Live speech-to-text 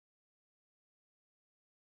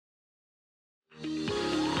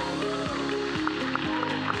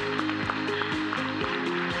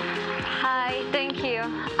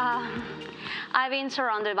I've been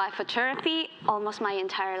surrounded by photography almost my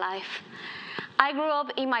entire life. I grew up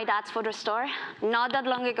in my dad's photo store not that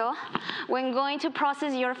long ago, when going to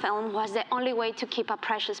process your film was the only way to keep a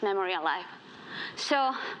precious memory alive.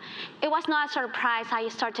 So it was not a surprise I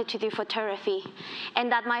started to do photography, and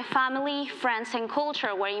that my family, friends, and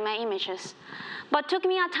culture were in my images. But it took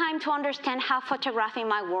me a time to understand how photographing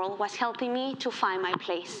my world was helping me to find my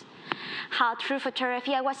place. How through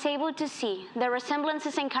photography I was able to see the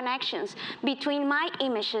resemblances and connections between my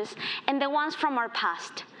images and the ones from our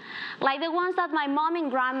past, like the ones that my mom and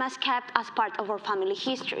grandmas kept as part of our family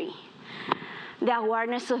history. The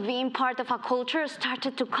awareness of being part of a culture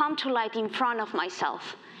started to come to light in front of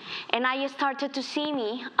myself, and I started to see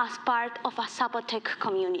me as part of a Zapotec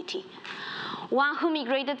community, one who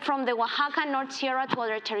migrated from the Oaxaca North Sierra to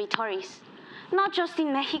other territories, not just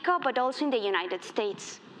in Mexico, but also in the United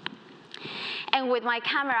States. And with my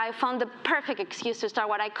camera, I found the perfect excuse to start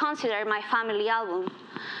what I consider my family album,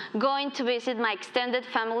 going to visit my extended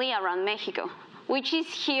family around Mexico, which is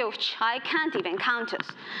huge. I can't even count us.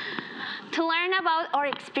 To learn about our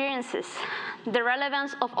experiences, the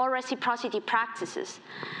relevance of our reciprocity practices,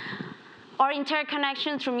 our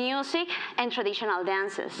interconnection through music and traditional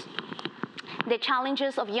dances, the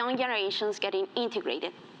challenges of young generations getting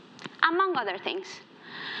integrated, among other things.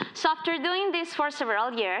 So after doing this for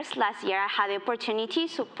several years, last year I had the opportunity,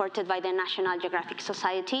 supported by the National Geographic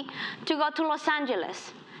Society, to go to Los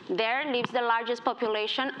Angeles. There lives the largest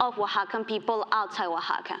population of Oaxacan people outside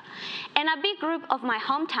Oaxaca, and a big group of my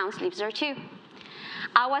hometowns lives there too.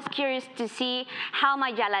 I was curious to see how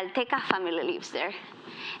my Yalalteca family lives there.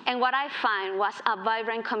 And what I found was a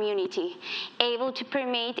vibrant community, able to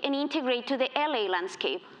permeate and integrate to the LA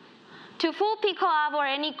landscape, to full Pico Ave or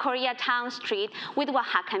any Koreatown street with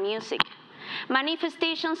Oaxaca music,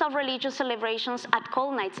 manifestations of religious celebrations at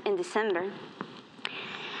cold nights in December,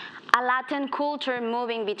 a Latin culture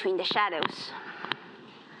moving between the shadows.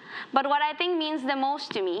 But what I think means the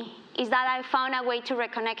most to me is that I found a way to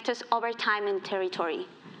reconnect us over time and territory,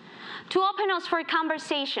 to open us for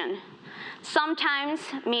conversation, sometimes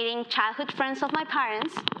meeting childhood friends of my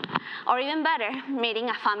parents, or even better, meeting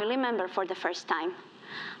a family member for the first time.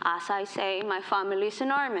 As I say, my family is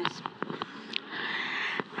enormous.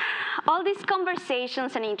 All these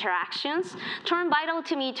conversations and interactions turn vital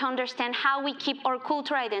to me to understand how we keep our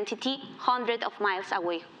cultural identity hundreds of miles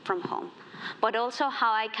away from home, but also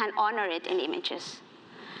how I can honor it in images.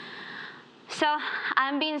 So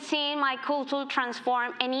I've been seeing my culture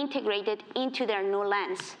transform and integrated into their new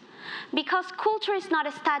lens, because culture is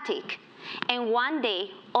not static. And one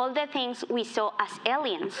day, all the things we saw as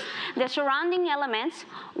aliens, the surrounding elements,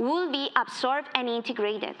 will be absorbed and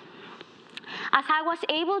integrated. As I was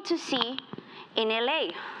able to see in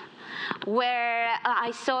LA, where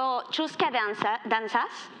I saw chusca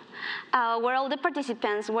danzas, where all the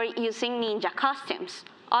participants were using ninja costumes,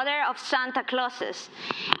 other of Santa Clauses,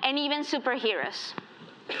 and even superheroes.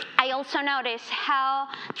 I also noticed how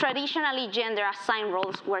traditionally gender-assigned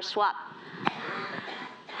roles were swapped.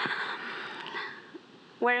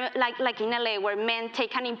 Where, like in LA, where men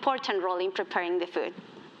take an important role in preparing the food.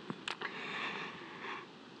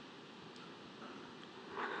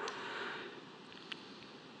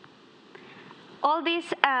 All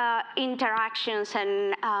these interactions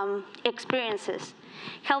and experiences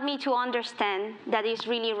help me to understand that it's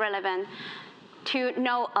really relevant to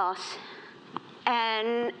know us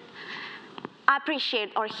and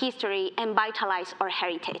appreciate our history and vitalize our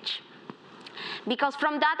heritage. Because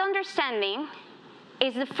from that understanding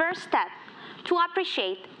is the first step to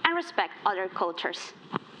appreciate and respect other cultures.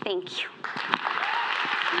 Thank you.